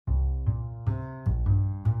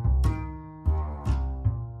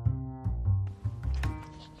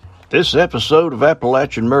This episode of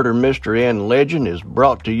Appalachian Murder, Mystery, and Legend is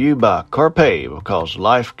brought to you by Carpe, because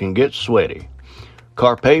life can get sweaty.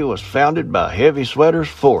 Carpe was founded by heavy sweaters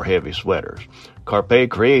for heavy sweaters. Carpe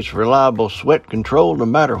creates reliable sweat control no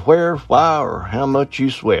matter where, why, or how much you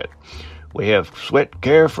sweat. We have sweat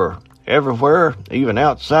care for everywhere, even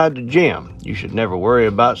outside the gym. You should never worry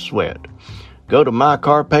about sweat. Go to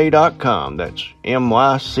mycarpe.com, that's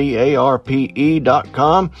mycarpe.com,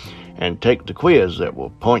 and take the quiz that will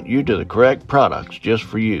point you to the correct products just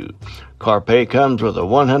for you. Carpe comes with a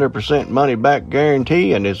 100% money-back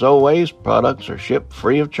guarantee, and as always, products are shipped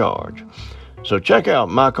free of charge. So check out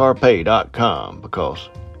mycarpe.com, because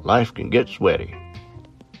life can get sweaty.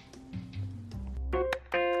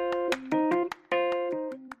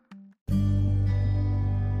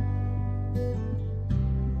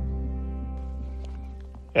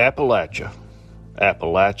 Appalachia.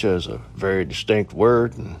 Appalachia is a very distinct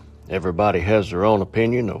word, and everybody has their own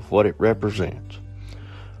opinion of what it represents.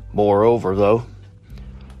 Moreover, though,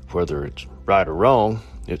 whether it's right or wrong,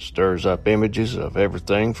 it stirs up images of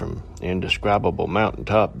everything from indescribable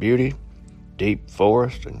mountaintop beauty, deep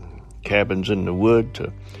forest, and cabins in the wood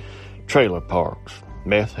to trailer parks,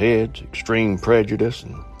 meth heads, extreme prejudice,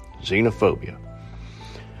 and xenophobia.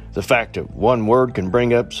 The fact that one word can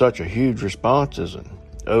bring up such a huge response is an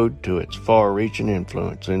ode to its far-reaching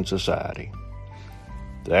influence in society.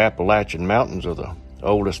 The Appalachian Mountains are the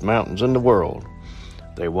oldest mountains in the world.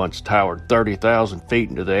 They once towered 30,000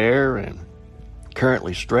 feet into the air and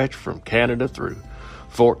currently stretch from Canada through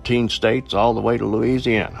 14 states all the way to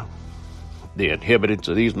Louisiana. The inhabitants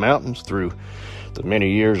of these mountains, through the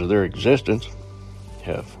many years of their existence,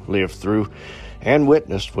 have lived through and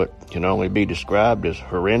witnessed what can only be described as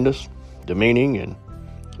horrendous, demeaning, and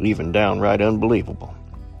even downright unbelievable.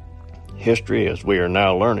 History, as we are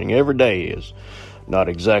now learning every day, is not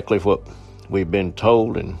exactly what we've been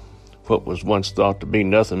told, and what was once thought to be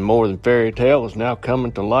nothing more than fairy tale is now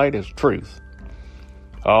coming to light as truth.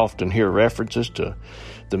 I often hear references to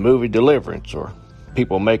the movie Deliverance, or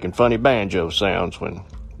people making funny banjo sounds when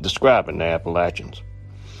describing the Appalachians.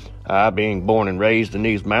 I, being born and raised in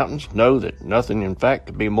these mountains, know that nothing in fact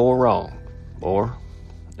could be more wrong, or,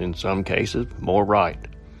 in some cases, more right.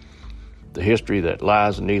 The history that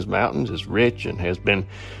lies in these mountains is rich and has been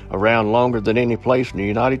around longer than any place in the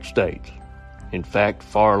United States. In fact,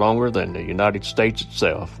 far longer than the United States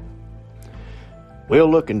itself. We'll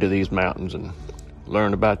look into these mountains and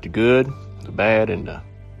learn about the good, the bad, and the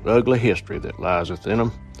ugly history that lies within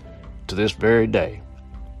them to this very day.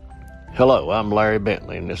 Hello, I'm Larry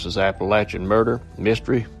Bentley, and this is Appalachian Murder,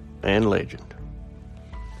 Mystery, and Legend.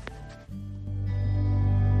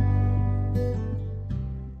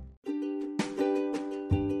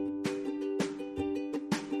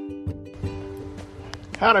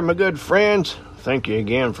 Howdy, my good friends. Thank you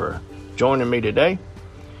again for joining me today.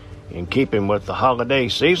 In keeping with the holiday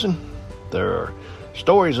season, there are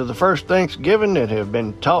stories of the first Thanksgiving that have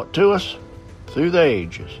been taught to us through the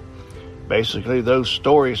ages. Basically, those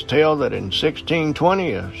stories tell that in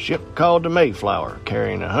 1620, a ship called the Mayflower,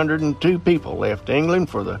 carrying 102 people, left England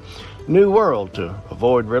for the New World to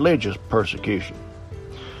avoid religious persecution.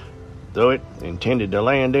 Though it intended to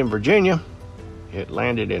land in Virginia, it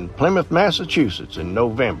landed in Plymouth, Massachusetts in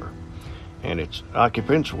November, and its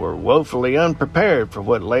occupants were woefully unprepared for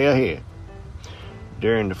what lay ahead.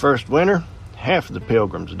 During the first winter, half of the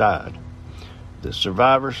pilgrims died. The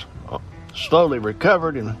survivors slowly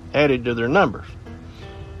recovered and added to their numbers.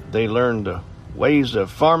 They learned the ways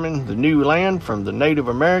of farming the new land from the Native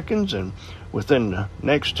Americans, and within the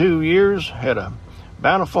next 2 years had a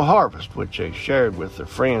bountiful harvest, which they shared with their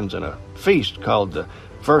friends in a feast called the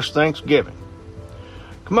First Thanksgiving.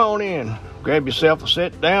 Come on in, grab yourself a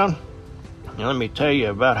sit down, and let me tell you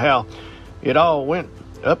about how it all went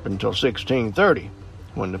up until 1630,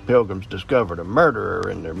 when the Pilgrims discovered a murderer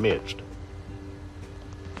in their midst.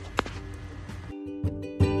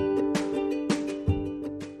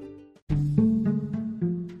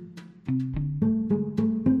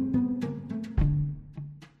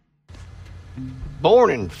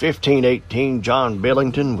 Born in 1518, John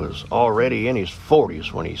Billington was already in his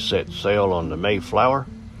 40s when he set sail on the Mayflower.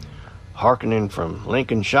 Hearkening from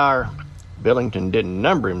Lincolnshire, Billington didn't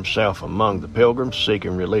number himself among the pilgrims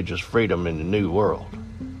seeking religious freedom in the New World.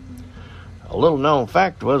 A little-known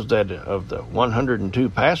fact was that of the 102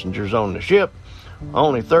 passengers on the ship,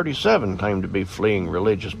 only 37 claimed to be fleeing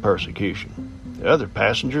religious persecution. The other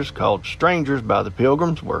passengers, called strangers by the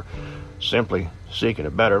pilgrims, were simply seeking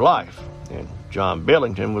a better life, and John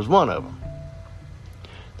Billington was one of them.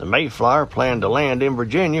 The Mayflower planned to land in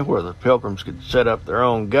Virginia, where the Pilgrims could set up their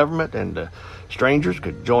own government and the strangers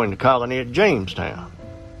could join the colony at Jamestown.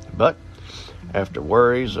 But after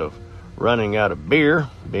worries of running out of beer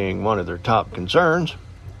being one of their top concerns,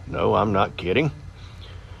 no, I'm not kidding,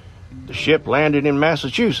 the ship landed in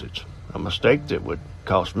Massachusetts, a mistake that would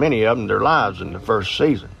cost many of them their lives in the first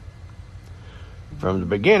season. From the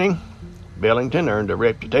beginning, Billington earned a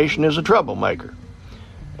reputation as a troublemaker.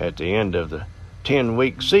 At the end of the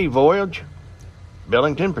 10-week sea voyage,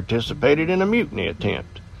 Billington participated in a mutiny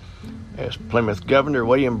attempt. As Plymouth Governor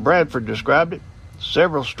William Bradford described it,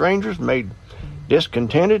 several strangers made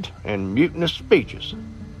discontented and mutinous speeches.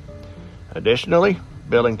 Additionally,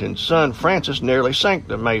 Billington's son Francis nearly sank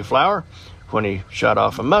the Mayflower when he shot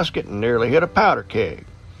off a musket and nearly hit a powder keg.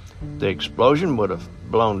 The explosion would have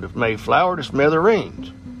blown the Mayflower to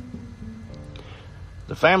smithereens.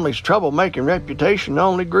 The family's troublemaking reputation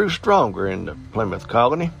only grew stronger in the Plymouth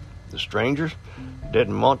colony. The strangers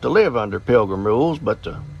didn't want to live under Pilgrim rules, but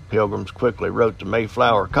the Pilgrims quickly wrote the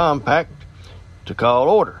Mayflower Compact to call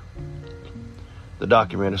order. The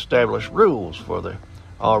document established rules for the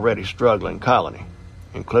already struggling colony,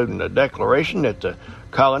 including a declaration that the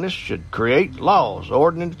colonists should create laws,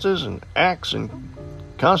 ordinances, and acts and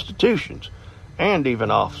constitutions, and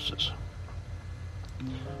even offices.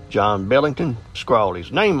 John Billington scrawled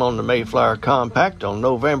his name on the Mayflower Compact on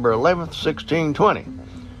November 11th, 1620,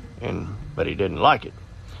 but he didn't like it.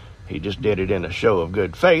 He just did it in a show of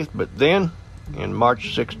good faith, but then, in March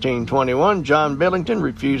 1621, John Billington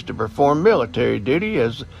refused to perform military duty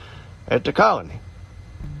at the colony.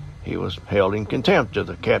 He was held in contempt of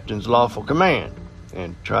the captain's lawful command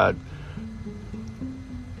and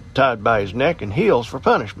tied by his neck and heels for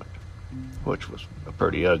punishment, which was a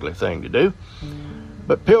pretty ugly thing to do.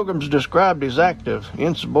 But Pilgrims described his act of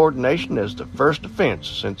insubordination as the first offense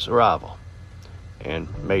since arrival, and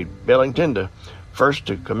made Billington the first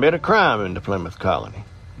to commit a crime in the Plymouth colony.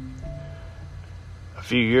 A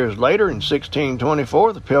few years later, in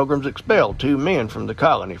 1624, the Pilgrims expelled 2 men from the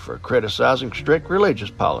colony for criticizing strict religious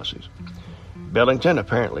policies. Billington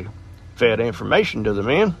apparently fed information to the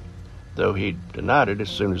men, though he denied it as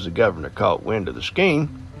soon as the governor caught wind of the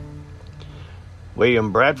scheme.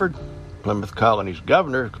 William Bradford, Plymouth colony's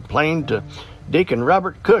governor, complained to Deacon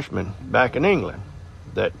Robert Cushman back in England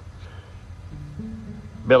that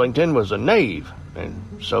Billington was a knave,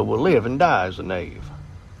 and so will live and die as a knave.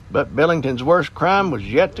 But Billington's worst crime was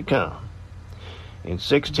yet to come. In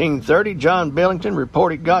 1630, John Billington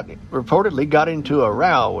reportedly got into a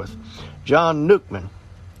row with John Newcomen,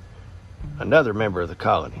 another member of the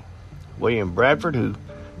colony. William Bradford, who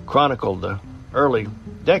chronicled the early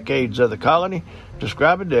decades of the colony,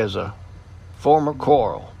 described it as a former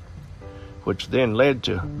quarrel, which then led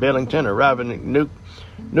to Billington arriving at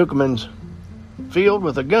Newcomen's field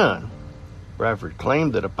with a gun. Bradford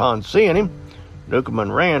claimed that upon seeing him,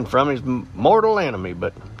 Newcomen ran from his mortal enemy,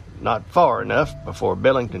 but not far enough before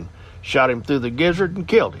Billington shot him through the gizzard and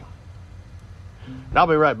killed him. And I'll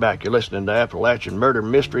be right back. You're listening to Appalachian Murder,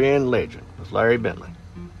 Mystery, and Legend with Larry Bentley.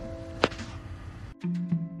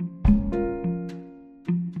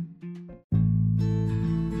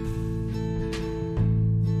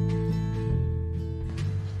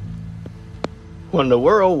 When the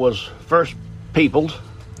world was first peopled,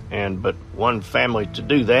 and but one family to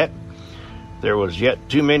do that, there was yet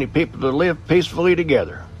too many people to live peacefully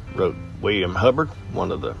together, wrote William Hubbard,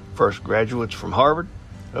 one of the first graduates from Harvard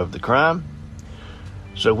of the crime.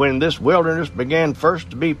 So when this wilderness began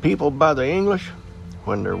first to be peopled by the English,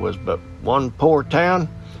 when there was but one poor town,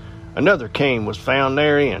 another Cain was found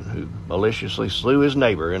therein, who maliciously slew his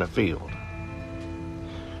neighbor in a field.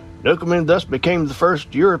 Newcomen thus became the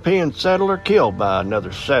first European settler killed by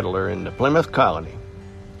another settler in the Plymouth colony.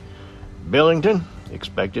 Billington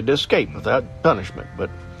expected to escape without punishment,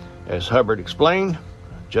 but as Hubbard explained,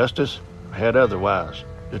 justice had otherwise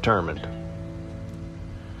determined.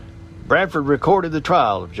 Bradford recorded the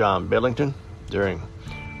trial of John Billington, during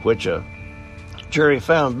which a jury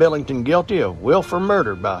found Billington guilty of willful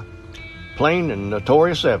murder by plain and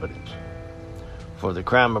notorious evidence. For the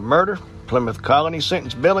crime of murder, Plymouth colony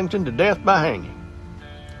sentenced Billington to death by hanging.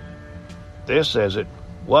 This, as it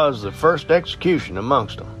was the first execution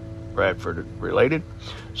amongst them, Bradford related,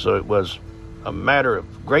 so it was a matter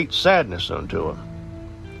of great sadness unto him.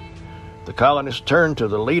 The colonists turned to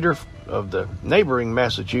the leader of the neighboring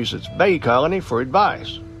Massachusetts Bay Colony for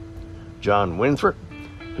advice, John Winthrop,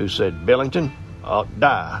 who said Billington ought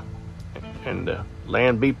die and the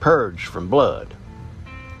land be purged from blood.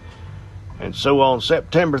 And so on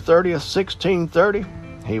September 30th, 1630,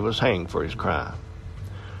 he was hanged for his crime.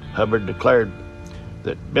 Hubbard declared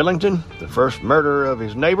that Billington, the first murderer of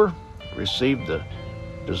his neighbor, received the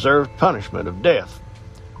deserved punishment of death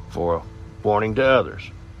for a warning to others.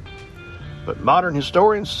 But modern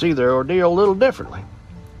historians see their ordeal a little differently.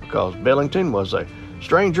 Because Billington was a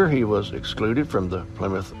stranger, he was excluded from the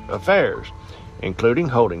Plymouth affairs, including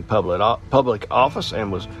holding public office,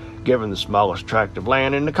 and was given the smallest tract of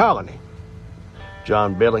land in the colony.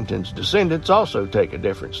 John Billington's descendants also take a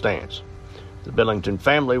different stance. The Billington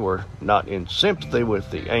family were not in sympathy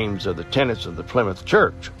with the aims of the tenets of the Plymouth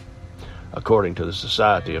Church. According to the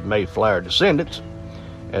Society of Mayflower Descendants,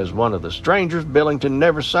 as one of the strangers, Billington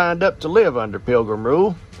never signed up to live under Pilgrim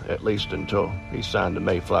rule, at least until he signed the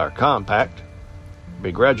Mayflower Compact,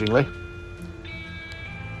 begrudgingly.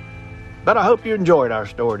 But I hope you enjoyed our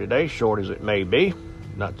story today, short as it may be,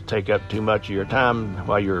 not to take up too much of your time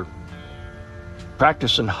while you're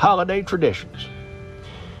practicing holiday traditions.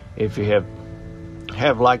 If you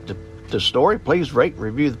have liked the story, please rate and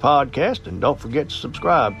review the podcast, and don't forget to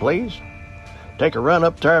subscribe, please. Take a run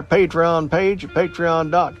up to our Patreon page at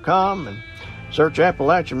patreon.com and search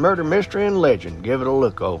Appalachian Murder Mystery and Legend. Give it a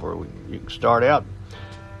look over. You can start out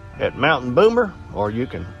at Mountain Boomer, or you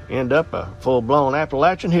can end up a full-blown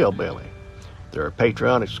Appalachian hillbilly. There are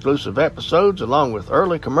Patreon-exclusive episodes along with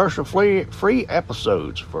early commercial-free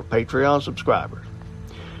episodes for Patreon subscribers.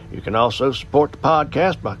 You can also support the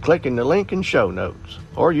podcast by clicking the link in show notes,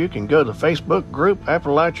 or you can go to the Facebook group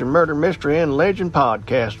Appalachian Murder Mystery and Legend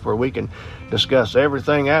Podcast, where we can discuss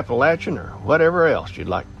everything Appalachian or whatever else you'd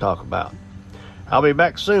like to talk about. I'll be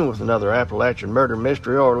back soon with another Appalachian Murder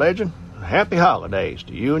Mystery or Legend. Happy holidays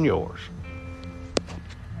to you and yours.